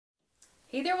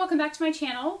Hey there, welcome back to my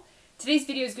channel. Today's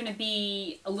video is going to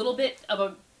be a little bit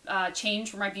of a change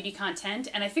for my beauty content,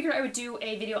 and I figured I would do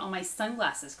a video on my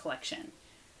sunglasses collection.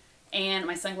 And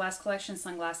my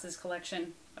sunglasses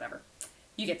collection, whatever.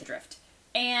 You get the drift.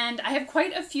 And I have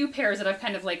quite a few pairs that I've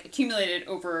kind of like accumulated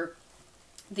over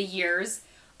the years.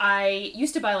 I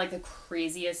used to buy like the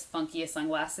craziest, funkiest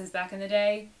sunglasses back in the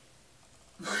day.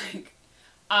 Like,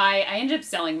 I ended up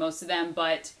selling most of them,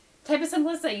 but the type of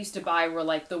sunglasses I used to buy were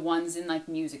like the ones in like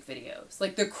music videos.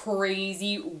 Like the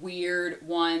crazy, weird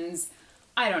ones.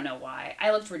 I don't know why.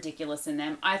 I looked ridiculous in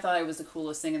them. I thought I was the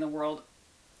coolest thing in the world.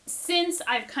 Since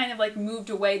I've kind of like moved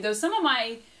away, though some of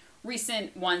my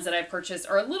recent ones that I've purchased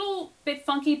are a little bit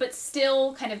funky, but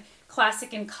still kind of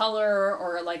classic in color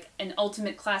or like an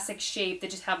ultimate classic shape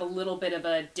that just have a little bit of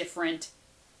a different,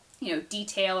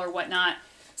 detail or whatnot.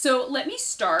 So let me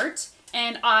start,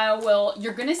 and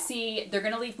you're gonna see, they're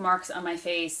gonna leave marks on my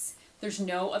face. There's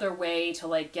no other way to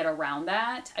like get around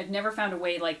that. I've never found a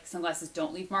way like sunglasses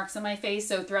don't leave marks on my face.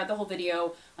 So throughout the whole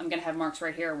video, I'm gonna have marks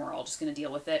right here and we're all just gonna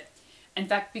deal with it. In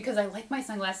fact, because I like my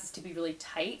sunglasses to be really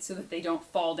tight so that they don't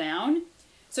fall down.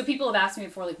 So people have asked me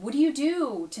before, like, what do you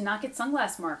do to not get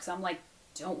sunglass marks? I'm like,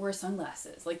 don't wear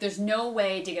sunglasses. Like, there's no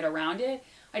way to get around it.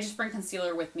 I just bring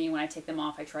concealer with me. When I take them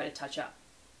off, I try to touch up.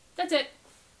 That's it.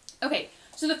 Okay,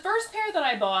 so the first pair that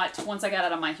I bought once I got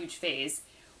out of my huge phase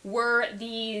were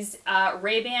these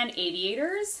Ray-Ban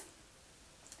Aviators.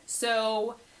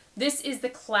 So this is the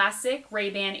classic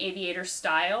Ray-Ban Aviator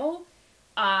style.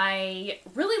 I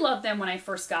really loved them when I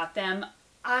first got them.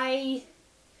 I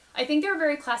think they're a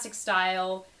very classic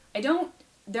style.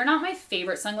 They're not my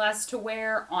favorite sunglasses to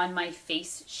wear on my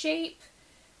face shape,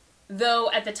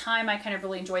 though at the time I kind of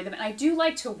really enjoyed them. And I do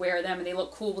like to wear them and they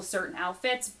look cool with certain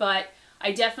outfits, but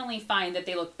I definitely find that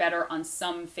they look better on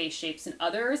some face shapes than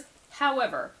others.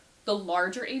 However, the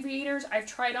larger aviators I've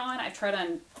tried on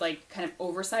like kind of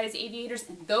oversized aviators,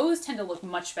 and those tend to look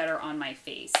much better on my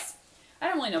face. I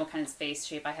don't really know what kind of face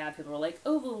shape I have. People are like,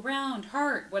 oval, round,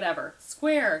 heart, whatever,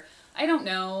 square. I don't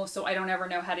know, so I don't ever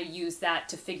know how to use that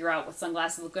to figure out what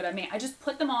sunglasses look good on me. I just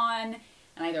put them on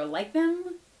and either like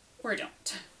them or I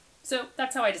don't. So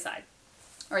that's how I decide.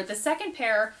 All right, the second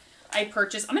pair I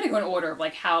purchased, I'm going to go in order of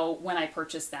like when I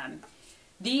purchased them.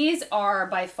 These are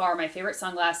by far my favorite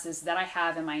sunglasses that I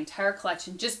have in my entire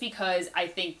collection, just because I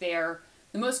think they're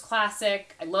the most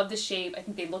classic. I love the shape. I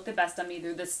think they look the best on me.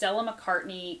 They're the Stella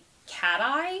McCartney Cat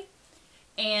Eye.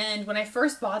 And when I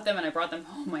first bought them and I brought them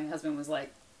home, my husband was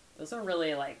like, those are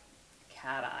really like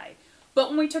cat eye. But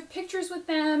when we took pictures with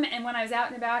them and when I was out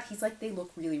and about, he's like, they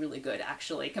look really, really good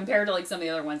actually, compared to like some of the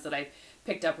other ones that I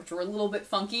picked up, which were a little bit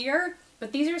funkier.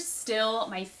 But these are still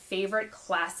my favorite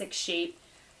classic shape.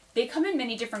 They come in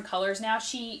many different colors now.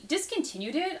 She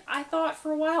discontinued it, I thought,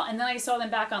 for a while, and then I saw them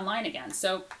back online again.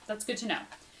 So that's good to know.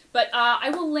 But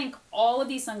I will link all of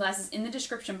these sunglasses in the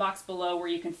description box below where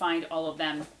you can find all of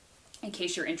them in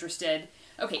case you're interested.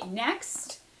 Okay,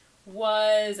 next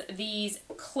was these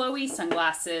Chloe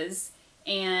sunglasses,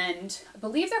 and I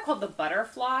believe they're called the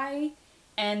Butterfly,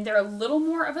 and they're a little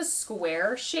more of a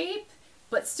square shape,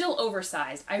 but still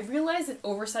oversized. I realized that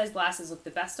oversized glasses look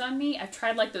the best on me. I've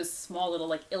tried like those small little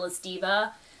like Illis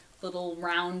Diva little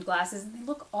round glasses, and they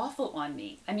look awful on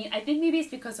me. I mean, I think maybe it's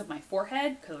because of my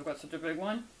forehead, because I've got such a big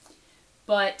one,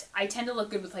 but I tend to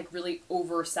look good with like really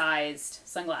oversized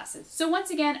sunglasses. So once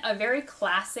again, a very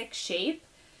classic shape,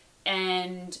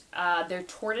 and they're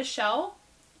tortoiseshell.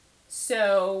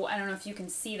 So I don't know if you can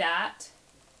see that,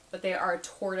 but they are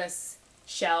tortoise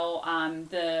shell.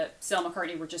 The Stella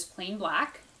McCartney were just plain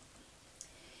black.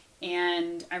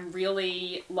 And I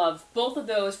really love both of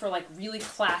those for like really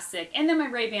classic. And then my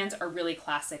Ray-Bans are really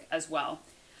classic as well.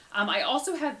 I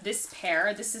also have this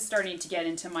pair. This is starting to get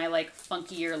into my like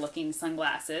funkier looking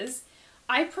sunglasses.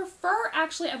 I prefer,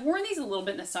 actually, I've worn these a little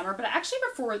bit in the summer, but I actually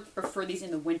prefer these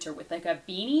in the winter with like a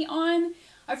beanie on.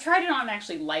 I've tried it on and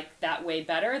actually like that way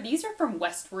better. These are from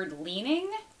Westward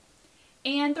Leaning.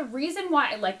 And the reason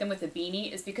why I like them with a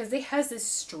beanie is because they has this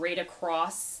straight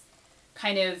across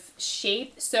kind of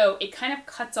shape. So it kind of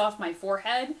cuts off my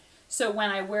forehead. So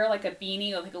when I wear like a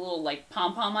beanie with like a little like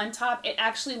pom-pom on top, it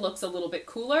actually looks a little bit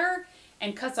cooler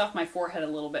and cuts off my forehead a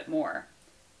little bit more.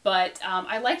 But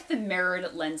I liked the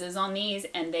mirrored lenses on these,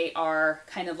 and they are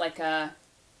kind of like a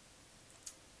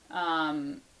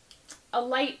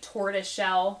light tortoise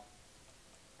shell,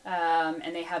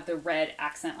 and they have the red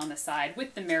accent on the side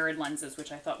with the mirrored lenses,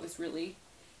 which I thought was really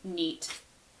neat.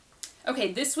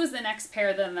 Okay, this was the next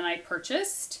pair that I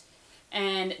purchased,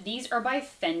 and these are by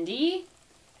Fendi,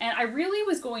 and I really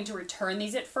was going to return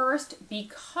these at first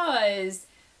because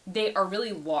they are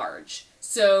really large.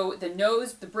 So the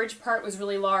nose, the bridge part was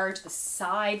really large, the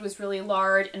side was really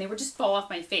large, and they would just fall off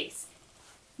my face.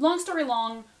 Long story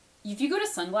long, if you go to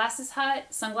Sunglass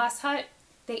Hut,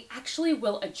 they actually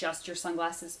will adjust your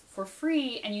sunglasses for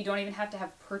free, and you don't even have to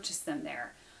have purchased them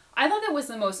there. I thought that was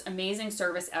the most amazing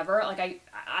service ever. Like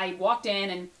I walked in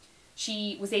and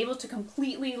she was able to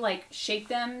completely like shape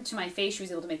them to my face. She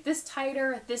was able to make this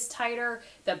tighter,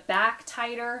 the back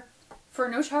tighter for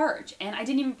no charge. And I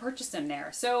didn't even purchase them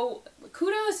there. So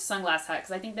kudos to Sunglass Hut,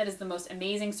 because I think that is the most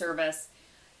amazing service.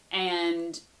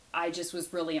 And I just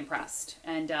was really impressed.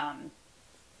 And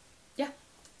yeah,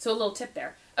 so a little tip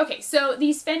there. Okay, so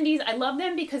these Fendis, I love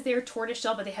them because they're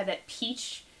tortoiseshell, but they have that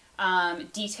peach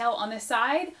detail on the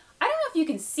side. I don't know if you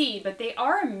can see, but they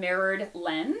are a mirrored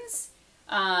lens.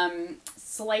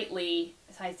 Slightly,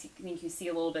 I think you see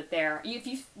a little bit there. If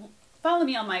you follow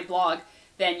me on my blog,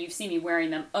 then you've seen me wearing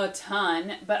them a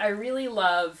ton, but I really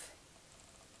love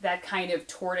that kind of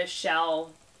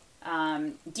tortoiseshell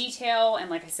detail, and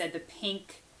like I said, the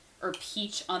pink or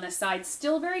peach on the side.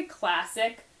 Still very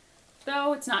classic,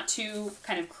 though. It's not too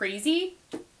kind of crazy.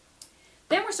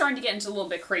 Then we're starting to get into a little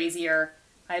bit crazier.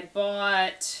 I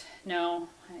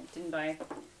didn't buy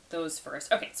those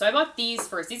first. Okay, so I bought these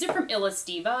first. These are from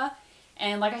Illustiva.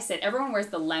 And like I said, everyone wears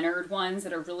the Leonard ones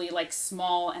that are really like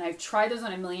small, and I've tried those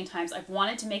on a million times. I've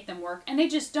wanted to make them work, and they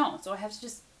just don't. So I have to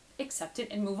just accept it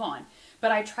and move on.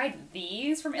 But I tried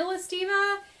these from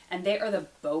Illustiva, and they are the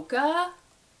Bokeh.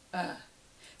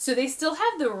 So they still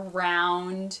have the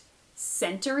round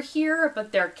center here,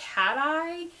 but they're cat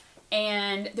eye,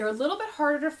 and they're a little bit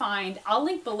harder to find. I'll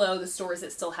link below the stores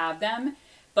that still have them,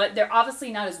 but they're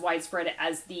obviously not as widespread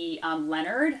as the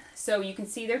Leonard. So you can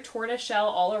see they're tortoiseshell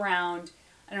all around.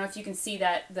 I don't know if you can see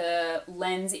that the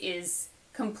lens is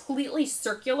completely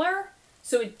circular,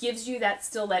 so it gives you that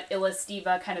still that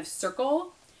Illustiva kind of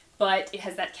circle, but it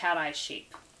has that cat eye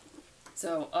shape.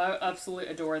 So I absolutely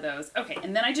adore those. Okay,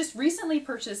 and then I just recently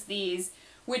purchased these,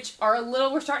 which are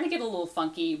we're starting to get a little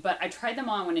funky, but I tried them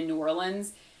on when in New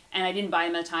Orleans, and I didn't buy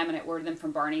them at the time, and I ordered them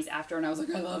from Barney's after, and I was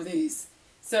like, I love these.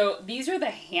 So these are the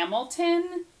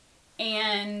Hamilton,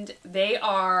 and they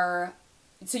are,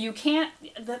 so you can't,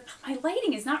 my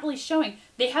lighting is not really showing.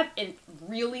 They have a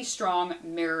really strong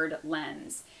mirrored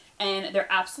lens, and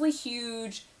they're absolutely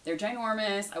huge. They're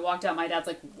ginormous. I walked out, my dad's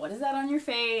like, what is that on your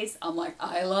face? I'm like,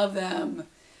 I love them.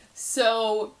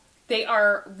 So they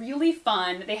are really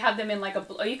fun. They have them in like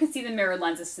oh, you can see the mirrored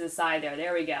lenses to the side there.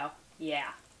 There we go. Yeah.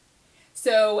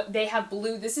 So they have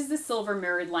blue. This is the silver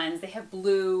mirrored lens. They have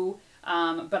blue,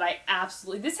 but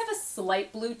this have a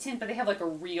slight blue tint, but they have like a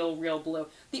real blue.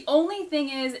 The only thing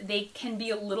is they can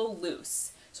be a little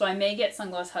loose. So I may get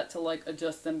Sunglass Hut to like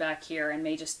adjust them back here and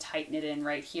may just tighten it in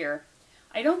right here.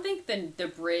 I don't think the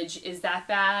bridge is that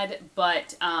bad,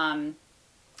 but I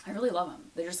really love them.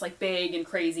 They're just like big and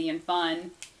crazy and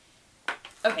fun.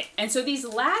 Okay, and so these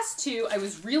last two I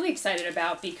was really excited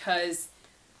about because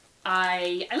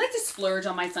I like to splurge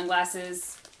on my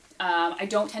sunglasses. I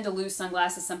don't tend to lose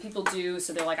sunglasses. Some people do,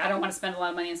 so they're like, I don't want to spend a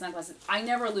lot of money on sunglasses. I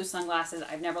never lose sunglasses.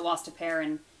 I've never lost a pair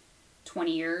in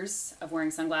 20 years of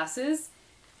wearing sunglasses.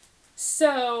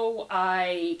 So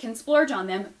I can splurge on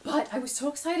them, but I was so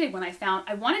excited when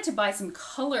I wanted to buy some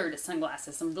colored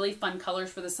sunglasses, some really fun colors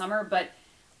for the summer, but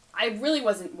I really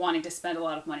wasn't wanting to spend a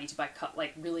lot of money to buy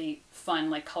like really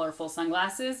fun, like colorful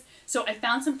sunglasses. So I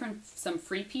found some from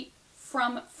Free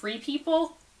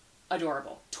People.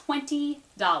 Adorable. $20.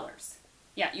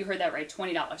 Yeah, you heard that right.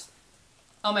 $20.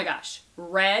 Oh my gosh.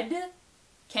 Red.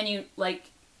 Can you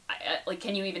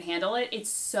can you even handle it? It's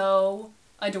so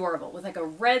adorable with like a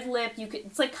red lip.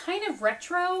 It's like kind of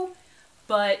retro,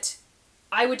 but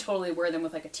I would totally wear them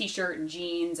with like a t-shirt and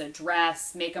jeans, a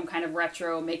dress, make them kind of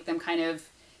retro, make them kind of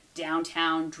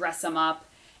downtown, dress them up.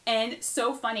 And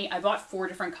so funny, I bought 4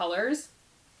 different colors,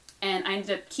 and I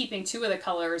ended up keeping 2 of the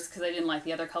colors because I didn't like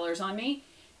the other colors on me.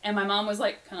 And my mom was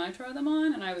like, can I try them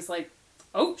on? And I was like,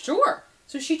 oh, sure.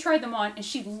 So she tried them on, and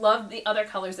she loved the other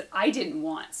colors that I didn't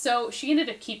want. So she ended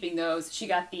up keeping those. She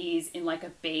got these in like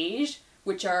a beige,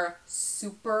 which are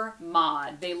super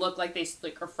mod. They look like they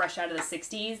are fresh out of the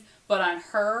 60s, but on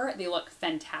her, they look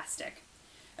fantastic.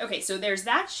 Okay, so there's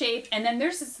that shape, and then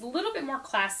there's this little bit more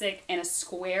classic and a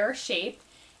square shape,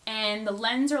 and the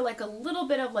lens are like a little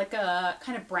bit of like a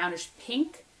kind of brownish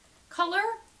pink color,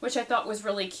 which I thought was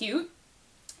really cute.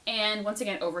 And once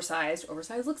again, oversized.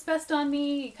 Oversized looks best on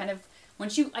me. Kind of,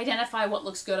 once you identify what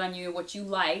looks good on you, what you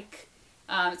like,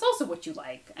 it's also what you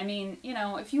like. I mean, you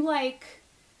know, if you like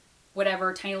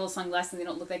whatever, tiny little sunglasses and they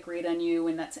don't look that great on you,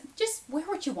 and that's, just wear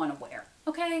what you want to wear,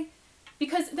 okay?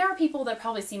 Because there are people that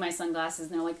probably see my sunglasses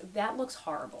and they're like, that looks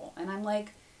horrible. And I'm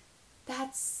like,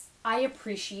 I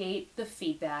appreciate the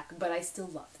feedback, but I still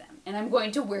love them. And I'm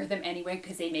going to wear them anyway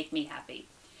because they make me happy.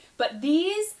 But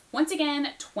these, once again,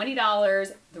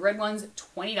 $20. The red one's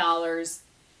 $20.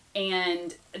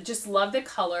 And just love the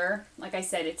color. Like I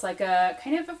said, it's like a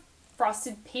kind of a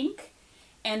frosted pink.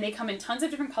 And they come in tons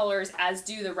of different colors, as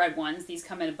do the red ones. These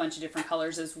come in a bunch of different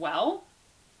colors as well.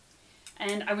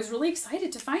 And I was really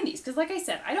excited to find these because, like I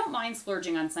said, I don't mind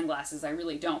splurging on sunglasses. I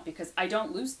really don't, because I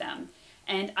don't lose them.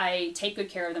 And I take good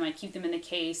care of them. I keep them in the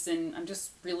case, and I'm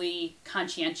just really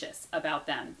conscientious about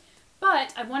them.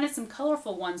 But I wanted some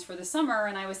colorful ones for the summer,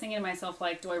 and I was thinking to myself,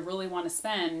 like, do I really want to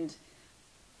spend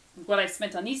what I've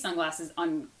spent on these sunglasses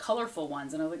on colorful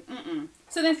ones? And I was like, mm-mm.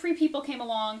 So then 3 people came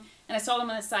along, and I saw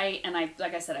them on the site, and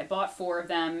like I said, I bought 4 of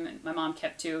them, and my mom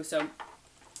kept 2, so...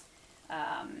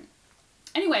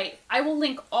 Anyway, I will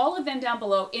link all of them down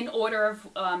below in order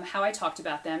of how I talked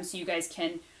about them, so you guys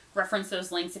can reference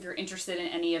those links if you're interested in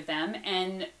any of them.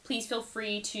 And please feel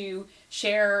free to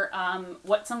share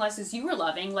what sunglasses you were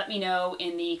loving. Let me know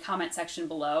in the comment section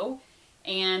below.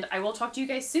 And I will talk to you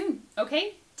guys soon.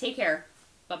 Okay? Take care.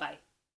 Bye-bye.